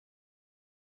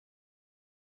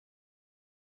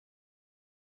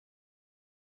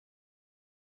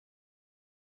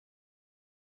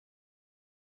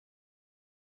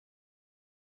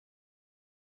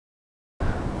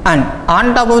And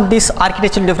on top of these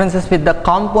architectural differences with the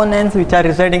components which are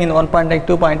residing in 1.x,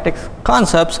 2.x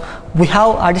concepts, we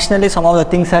have additionally some of the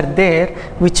things are there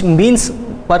which means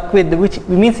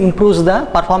improves the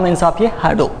performance of a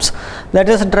Hadoops. Let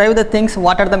us drive the things.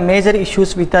 What are the major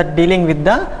issues which are dealing with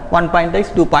the 1.x,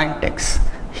 2.x?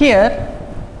 Here,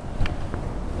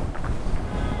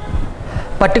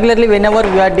 particularly whenever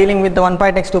we are dealing with the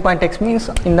 1.x, 2.x means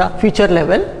in the feature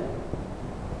level,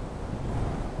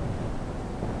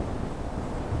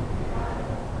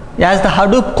 as the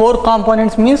Hadoop core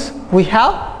components means we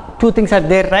have two things are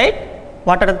there, right?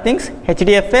 What are the things?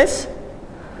 HDFS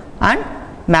and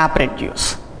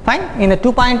MapReduce. Fine. In the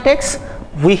 2.x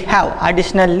we have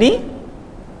additionally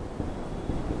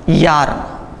yarn,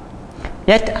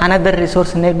 yet another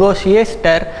resource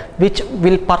negotiator which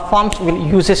will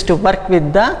uses to work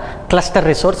with the cluster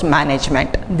resource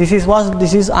management. This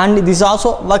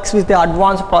also works with the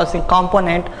advanced processing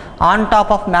component on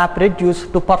top of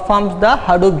MapReduce to perform the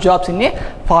Hadoop jobs in a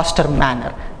faster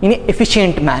manner, in an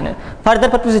efficient manner. For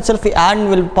that purpose itself, yarn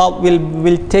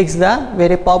will takes the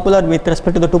very popular with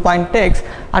respect to the 2.x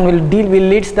and will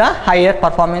leads the higher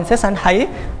performances and higher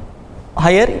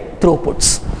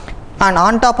throughputs. And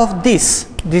on top of this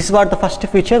was the first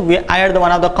feature. We added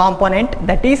one of the component,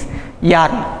 that is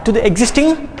yarn, to the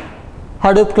existing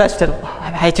Hadoop cluster,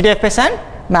 HDFS and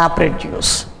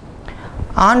MapReduce.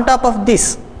 On top of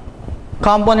this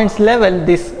components level,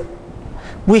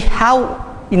 we have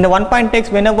in the 1.x,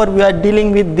 whenever we are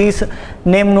dealing with these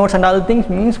name nodes and other things,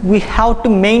 means we have to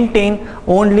maintain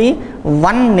only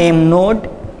one name node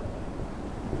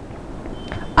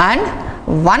and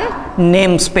one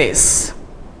namespace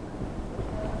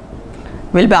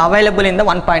will be available in the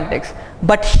 1.x.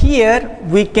 But here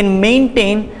we can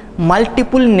maintain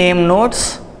multiple name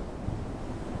nodes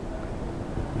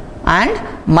and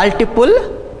multiple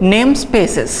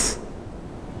namespaces.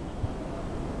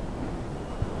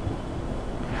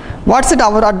 What's it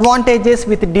our advantages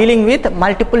with dealing with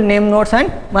multiple name nodes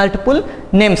and multiple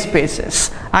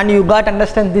namespaces? And you got to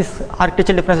understand this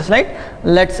architectural differences, right?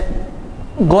 Let's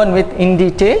go on with in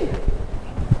detail.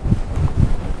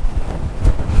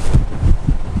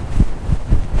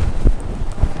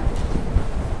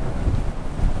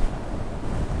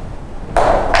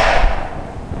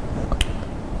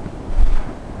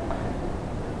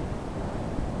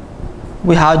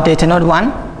 We have data node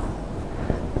 1,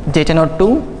 data node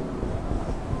 2,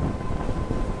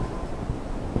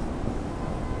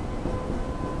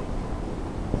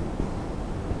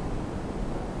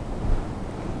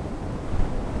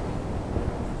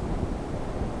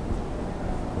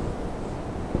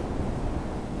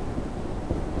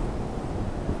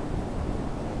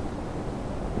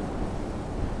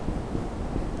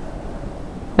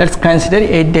 let's consider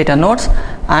 8 data nodes,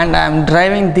 and I am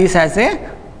driving this as a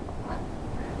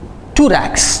 2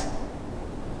 racks.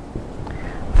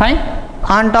 Fine.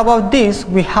 On top of this,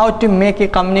 we have to make a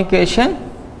communication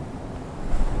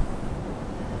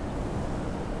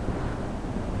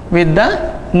with the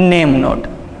name node.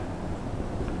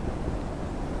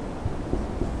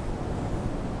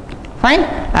 Fine.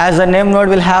 As the name node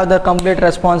will have the complete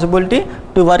responsibility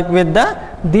to work with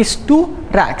these 2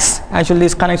 racks. Actually,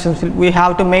 these connections we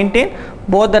have to maintain.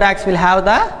 Both the racks will have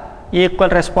the equal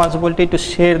responsibility to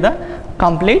share the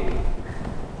complete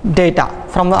data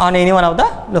from on any one of the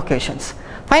locations.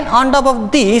 Fine. On top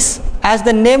of this, as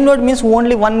the name node means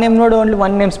only one name node, only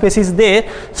one namespace is there.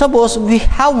 Suppose we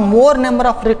have more number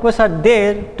of requests are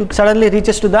there to suddenly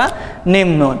reaches to the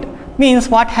name node. Means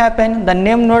what happened? The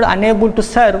name node unable to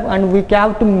serve, and we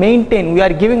have to maintain. We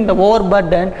are giving the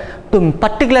overburden to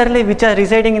particularly which are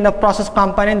residing in the process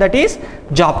component, that is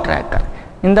job tracker.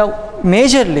 In the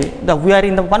majorly we are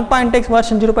in the 1.x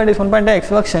version, 0.x, 1.x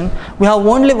version, we have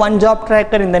only one job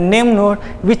tracker in the name node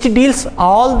which deals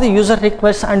all the user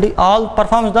requests and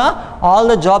performs all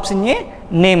the jobs in a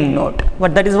name node.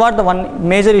 But that is what the one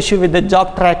major issue with the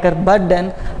job tracker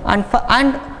burden. And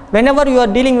whenever you are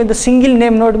dealing with the single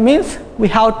name node means we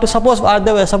have to suppose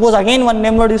again one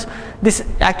name node is this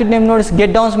active name node is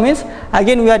get downs, means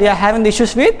again we are having the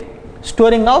issues with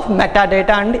storing of metadata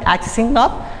and accessing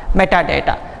of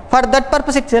metadata. For that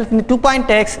purpose itself, in the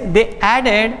 2.x they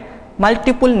added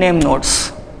multiple name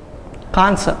nodes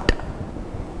concept,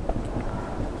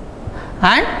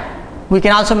 and we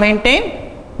can also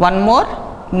maintain one more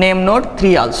name node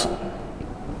 3 also.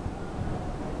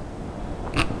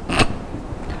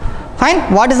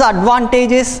 Fine. What is the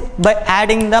advantages by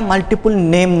adding the multiple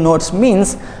name nodes?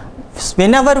 Means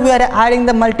whenever we are adding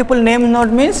the multiple name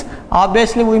node means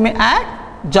obviously we may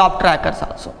add job trackers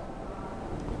also.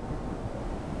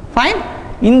 Fine.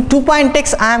 In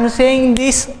 2.x I am saying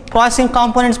this processing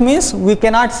components means we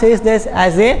cannot say this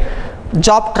as a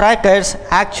job trackers.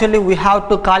 Actually we have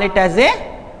to call it as a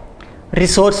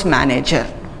resource manager.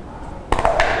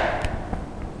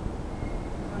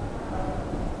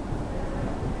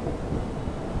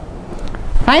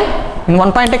 Fine. In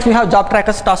 1.x we have job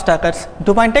trackers, task trackers.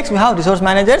 2.x we have resource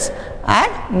managers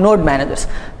and node managers.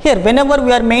 Here whenever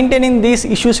we are maintaining these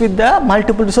issues with the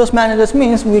multiple resource managers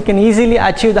means we can easily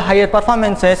achieve the higher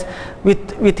performances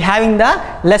with having the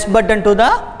less burden to the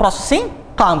processing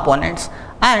components.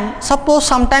 And suppose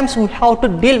sometimes we have to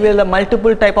deal with the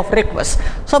multiple type of requests.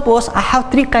 Suppose I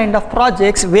have 3 kind of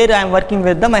projects where I am working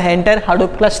with my entire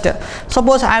Hadoop cluster.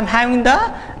 Suppose I am having the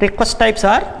request types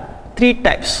are 3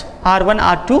 types, R1,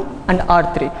 R2 and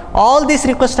R3. All these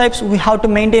request types we have to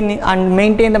maintain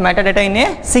the metadata in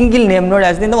a single name node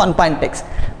as in the 1.x.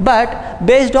 But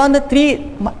based on the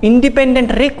 3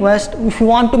 independent requests, if you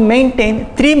want to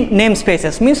maintain 3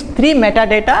 namespaces, means 3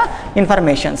 metadata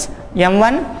informations,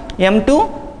 M1,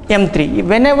 M2, M3.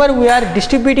 Whenever we are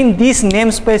distributing these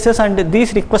namespaces and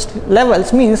these request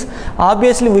levels means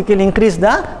obviously we can increase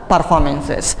the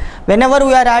performances. Whenever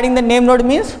we are adding the name node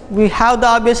means we have the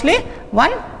obviously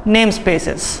 1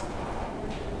 namespaces,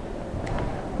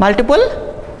 multiple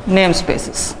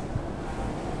namespaces.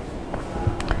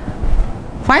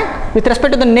 Fine. With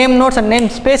respect to the name nodes and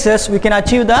namespaces, we can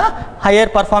achieve the higher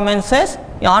performances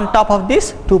on top of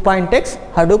this 2.x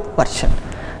Hadoop version.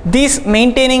 This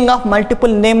maintaining of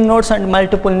multiple name nodes and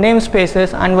multiple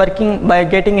namespaces and working by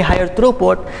getting a higher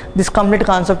throughput, this complete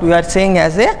concept we are saying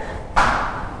as a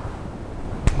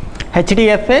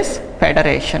HDFS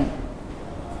federation.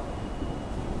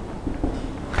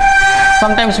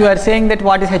 Sometimes we are saying that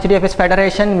what is HDFS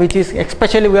federation, which is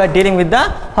especially we are dealing with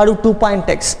the Hadoop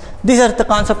 2.x. These are the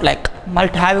concept like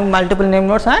having multiple name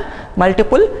nodes and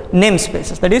multiple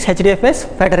namespaces. That is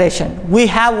HDFS federation. We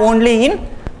have only in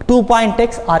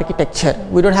 2.x architecture.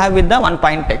 We don't have with the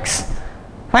 1.x.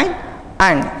 Fine.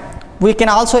 And we can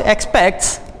also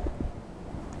expect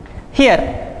here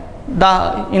in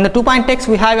the 2.x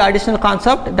we have additional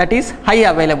concept that is high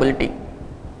availability.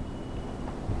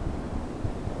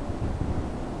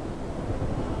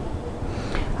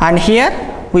 And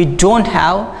here we don't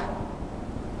have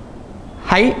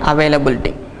high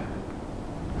availability.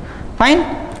 Fine.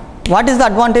 What is the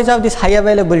advantage of this high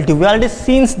availability? We already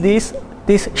seen this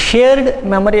shared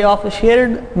memory of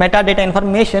shared metadata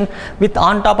information with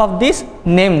on top of these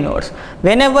name nodes.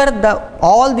 Whenever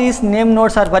all these name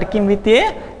nodes are working with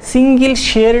a single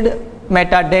shared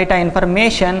metadata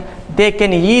information, they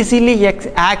can easily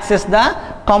access the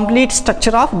complete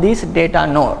structure of these data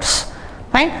nodes.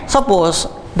 Fine. Suppose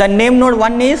the name node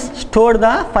 1 is store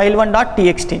the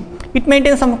file1.txt. It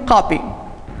maintains some copy.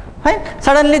 Fine.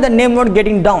 Suddenly the name node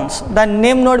getting downs. The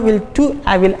name node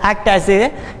will act as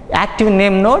a active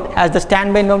name node, as the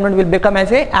standby name node will become as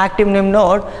a active name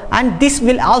node, and this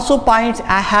will also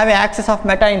have access of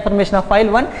meta information of file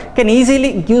 1, can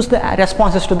easily use the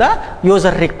responses to the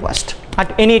user request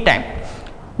at any time.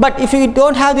 But if you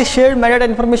don't have the shared metadata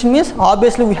information means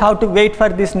obviously we have to wait for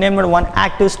this name node 1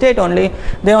 active state only,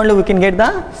 then only we can get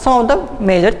some of the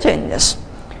major changes.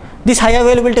 This high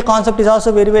availability concept is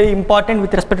also very important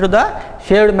with respect to the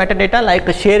shared metadata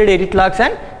like shared edit logs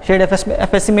and shared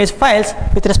FS image files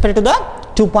with respect to the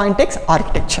 2.x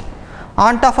architecture.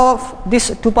 On top of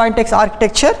this 2.x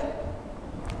architecture,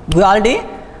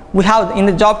 we have in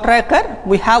the job tracker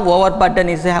we have overburden,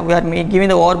 we are giving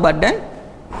the overburden,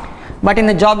 but in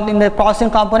the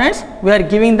processing components we are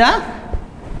giving the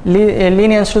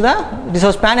lenience to the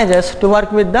resource managers to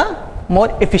work with the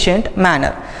more efficient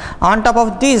manner. On top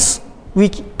of this,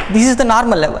 this is the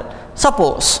normal level.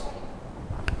 Suppose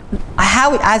I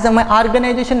have as my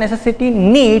organization necessity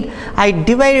need, I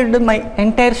divided my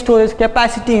entire storage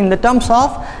capacity in the terms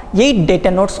of 8 data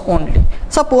nodes only.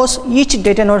 Suppose each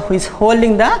data node is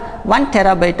holding the 1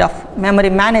 terabyte of memory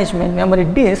management, memory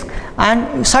disk,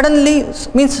 and suddenly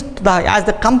means as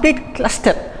the complete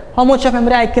cluster, how much of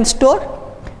memory I can store?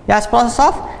 As process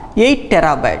of 8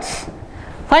 terabytes.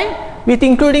 Fine. With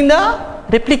including the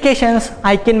replications,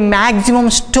 I can maximum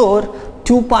store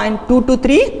 2.2 to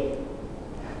 3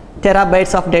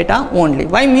 terabytes of data only.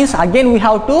 Why means again we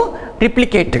have to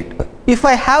replicate it. If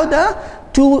I have the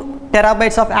 2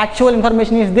 terabytes of actual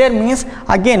information is there means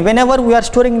again whenever we are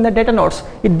storing in the data nodes,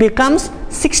 it becomes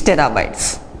 6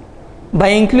 terabytes by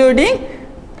including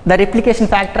the replication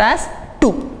factor as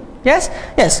 2. Yes,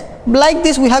 like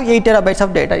this we have 8 terabytes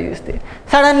of data is there.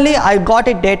 Suddenly I got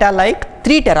a data like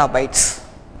 3 terabytes.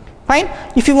 Fine.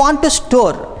 If you want to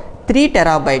store 3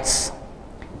 terabytes,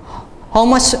 how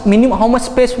much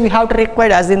space we have to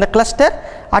require as in the cluster?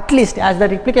 at least, as the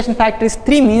replication factor is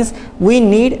 3 means we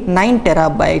need 9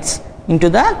 terabytes into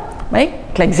the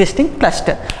existing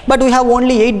cluster. But we have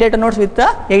only 8 data nodes with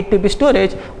the 8 TB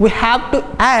storage. We have to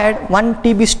add 1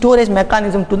 TB storage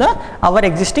mechanism to our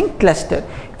existing cluster.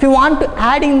 If you want to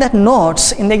add in the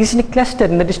nodes in the existing cluster,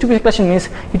 in the distribution cluster, means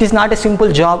it is not a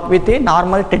simple job with a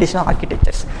normal traditional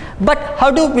architectures. But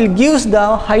Hadoop will give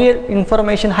the higher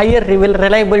information, higher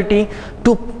reliability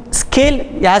to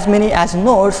scale as many as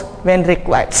nodes when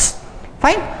required.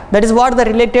 Fine. That is what the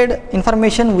related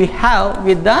information we have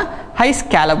with the high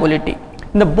scalability.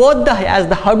 As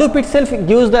the Hadoop itself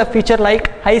gives the feature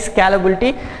like high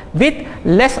scalability with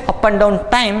less up and down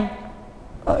time,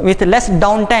 with less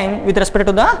downtime with respect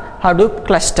to the Hadoop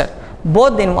cluster.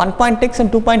 Both in 1.x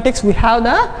and 2.x we have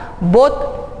the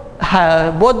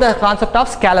both the concept of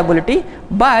scalability,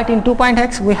 but in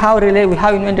 2.x we have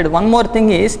invented one more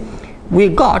thing, is we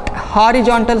got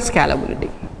horizontal scalability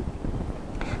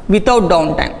without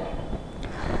downtime.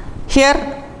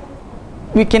 Here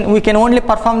we can only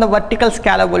perform the vertical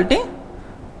scalability,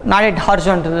 not a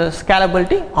horizontal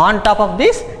scalability on top of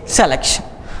this selection.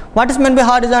 What is meant by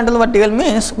horizontal vertical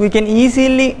means we can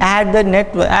easily add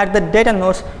the data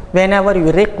nodes whenever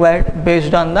you require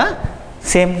based on the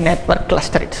same network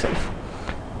cluster itself.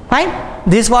 Fine.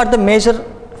 These were the major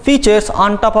features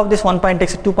on top of this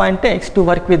 1.x, 2.x to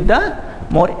work with the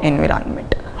more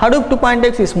environment. Hadoop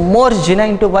 2.x is more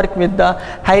genuine to work with the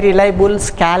high reliable,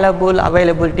 scalable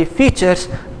availability features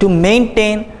to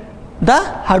maintain the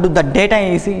Hadoop the data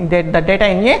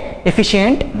in a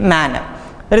efficient manner.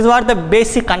 That is what the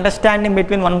basic understanding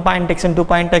between 1.x and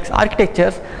 2.x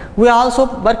architectures. We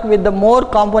also work with the more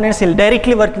components will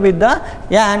directly work with the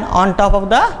YARN on top of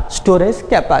the storage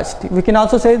capacity. We can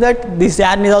also say that this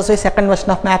YARN is also a second version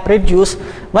of MapReduce.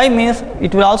 Why means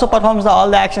it will also perform all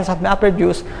the actions of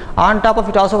MapReduce. On top of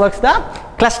it also works the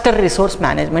cluster resource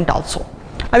management also.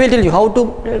 I will tell you how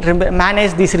to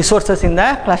manage these resources in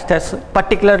the clusters.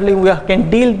 Particularly we can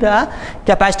deal the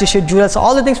capacity schedulers,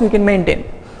 all the things we can maintain.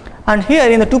 And here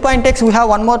in the 2.x we have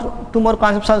two more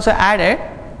concepts also added.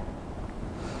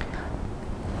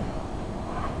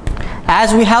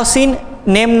 As we have seen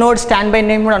name node, standby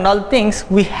name node and all things,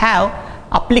 we have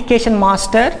application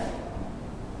master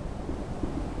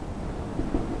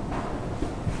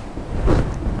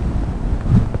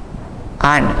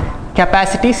and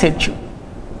capacity schedule.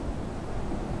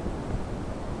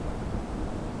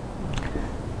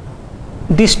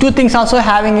 These two things also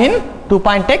having in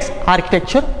 2.x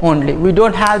architecture only. We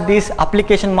don't have this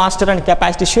application master and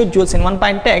capacity schedules in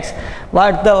 1.x.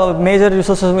 What the major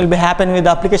resources will be happening with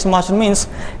the application master means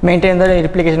maintain the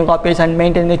replication copies and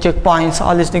maintain the checkpoints.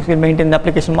 All these things will maintain the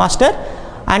application master,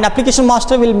 and application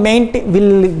master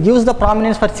will use the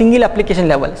prominence for single application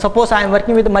level. Suppose I am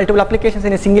working with multiple applications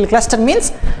in a single cluster,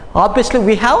 means obviously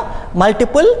we have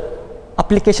multiple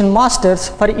application masters.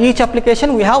 For each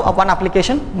application we have one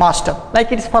application master,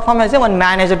 like it is performed as a one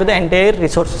manager to the entire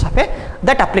resources of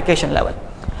that application level.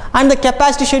 And the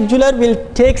capacity scheduler will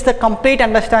takes the complete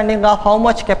understanding of how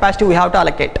much capacity we have to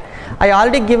allocate. I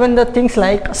already given the things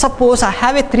like, suppose I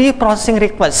have a 3 processing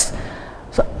requests,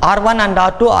 so R1 and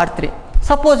R2 R3.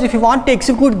 Suppose if you want to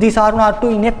execute this R1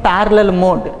 R2 in a parallel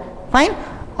mode, fine,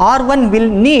 R1 will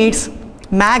needs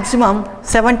maximum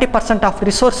 70% of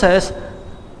resources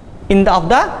of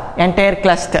the entire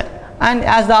cluster, and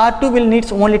as the R2 will needs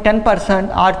only 10%,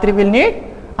 R3 will need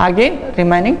again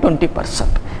remaining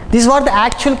 20%. These were the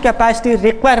actual capacity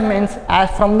requirements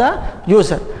as from the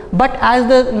user. But as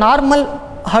the normal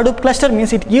Hadoop cluster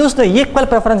means it gives the equal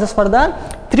preferences for the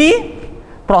 3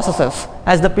 processes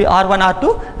as the R1,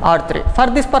 R2, R3. For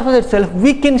this purpose itself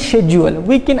we can schedule,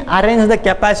 we can arrange the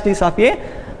capacities of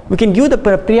we can give the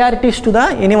priorities to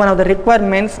any one of the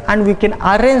requirements, and we can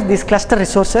arrange these cluster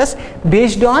resources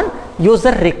based on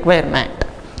user requirement.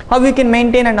 How we can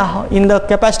maintain and in the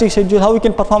capacity schedule, how we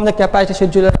can perform the capacity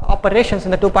scheduler operations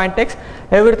in the 2.x,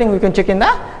 everything we can check in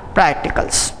the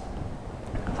practicals.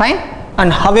 Fine.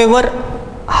 And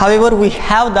however we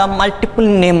have the multiple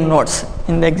name nodes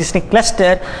in the existing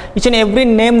cluster. Each and every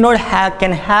name node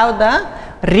can have the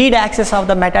read access of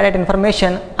the metadata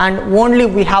information, and only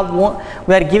we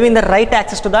are giving the right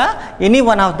access to any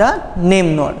one of the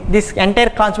name node. This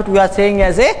entire concept we are saying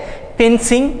as a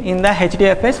fencing in the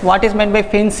HDFS. What is meant by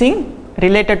fencing?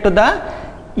 Related to the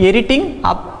editing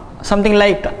of something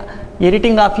like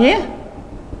editing of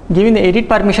giving the edit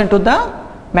permission to the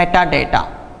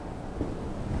metadata.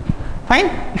 Fine.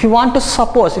 If you want to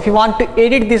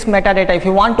edit this metadata, if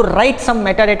you want to write some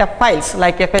metadata files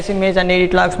like FS image and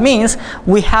edit logs, means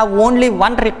we have only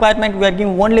one requirement, we are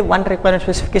giving only one requirement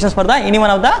specifications for any one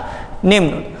of the name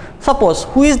node.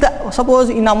 Suppose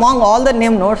in among all the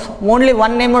name nodes, only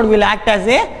one name node will act as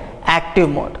a active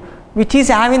mode, which is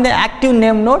having the active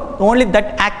name node. Only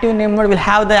that active name node will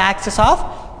have the access of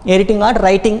editing or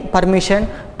writing permission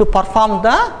to perform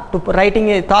writing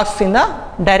a tasks in the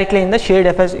directly in the shared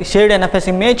NFS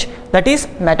image, that is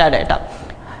metadata.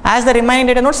 As the remaining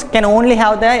data nodes can only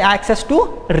have the access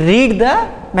to read the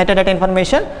metadata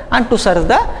information and to serve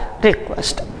the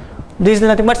request. This is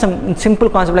nothing but some simple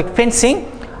concept like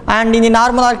fencing. And in the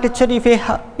normal architecture, if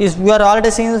you are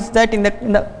already seeing that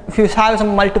if you have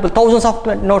some multiple thousands of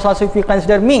nodes also, if you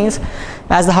consider means,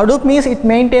 as the Hadoop means, it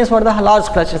maintains for the large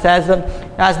clusters, as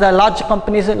the large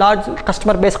companies, large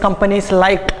customer based companies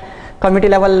like community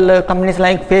level companies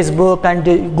like Facebook and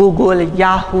Google,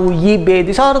 Yahoo, eBay,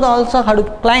 these are also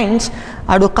Hadoop clients,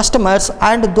 Hadoop customers,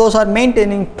 and those are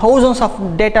maintaining thousands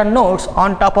of data nodes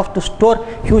on top of to store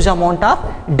huge amount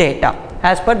of data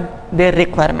as per their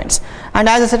requirements. And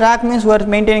as I said, rack means we are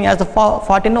maintaining as the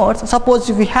 40 nodes. Suppose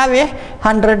if we have a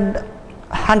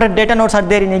 100 data nodes are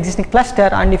there in existing cluster,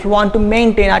 and if you want to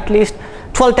maintain at least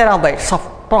 12 terabytes of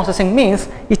processing, means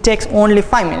it takes only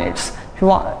 5 minutes.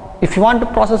 If you want to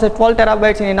process a 12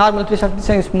 terabytes in a normal 3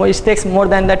 system, it takes more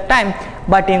than that time,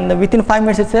 but within 5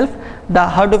 minutes itself the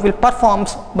Hadoop will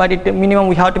performs, but at minimum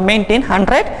we have to maintain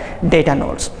 100 data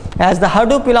nodes. As the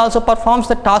Hadoop will also performs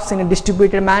the tasks in a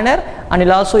distributed manner, and it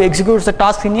also executes the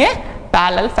tasks in a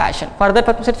parallel fashion. For that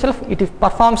purpose itself, it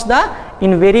performs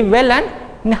in very well and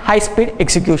in high speed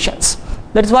executions.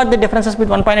 That is what the differences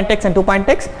between 1.x and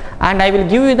 2.x, and I will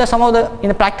give you some of the in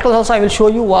the practicals also. I will show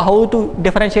you how to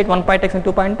differentiate 1.x and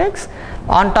 2.x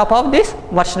on top of these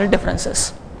versional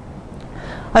differences.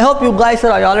 I hope you guys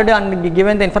are already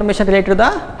given the information related to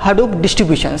the Hadoop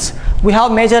distributions. We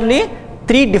have majorly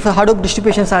 3 different Hadoop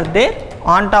distributions are there.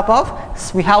 On top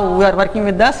of we are working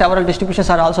with the several distributions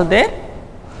are also there.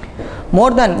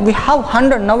 More than we have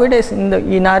 100 nowadays.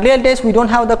 In earlier days we don't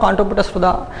have the contributors for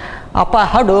the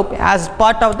Hadoop as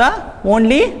part of the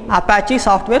only Apache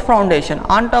Software Foundation.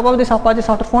 On top of this Apache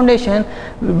Software Foundation,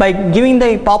 by giving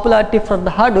the popularity for the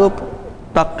Hadoop,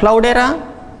 the Cloudera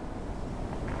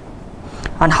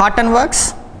and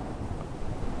Hortonworks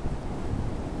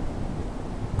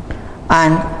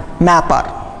and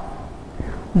Mapper.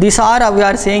 These are we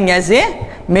are saying as a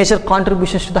major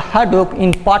contributions to the Hadoop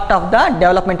in part of the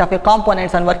development of a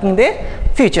components and working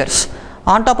their features.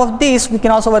 On top of this, we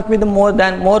can also work with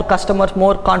more customers,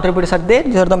 more contributors are there.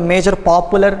 These are the major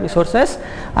popular resources,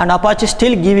 and Apache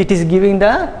still is giving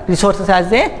the resources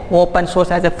as a open source,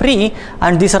 as a free,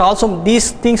 and these are also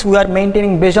these things we are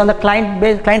maintaining based on the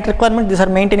client requirement. These are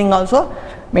maintaining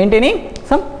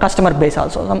some customer base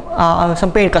also,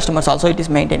 some paid customers also it is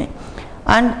maintaining.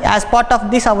 And as part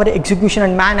of this our execution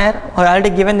and manner, I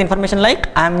already given the information like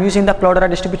I am using the Cloudera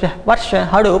distributed version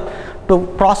Hadoop to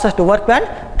process, to work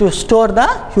and to store the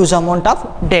huge amount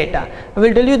of data. I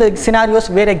will tell you the scenarios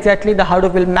where exactly the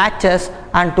Hadoop will matches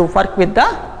and to work with the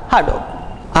Hadoop.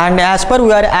 And as per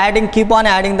we are keep on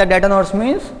adding the data nodes,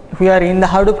 means if we are in the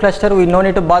Hadoop cluster, we no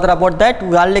need to bother about that.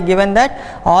 We already given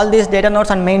that all these data nodes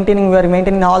and we are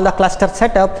maintaining all the cluster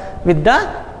setup with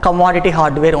the commodity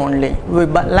hardware only.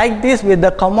 Like this, with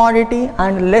the commodity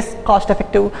and less cost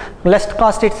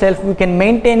itself, we can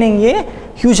maintaining a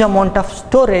huge amount of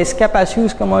storage capacity,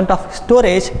 huge amount of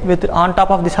storage with on top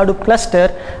of this Hadoop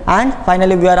cluster, and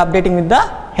finally we are updating with the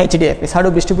HDFS,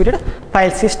 Hadoop distributed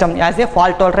file system, as a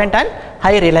fault tolerant and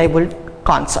high reliable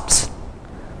concepts.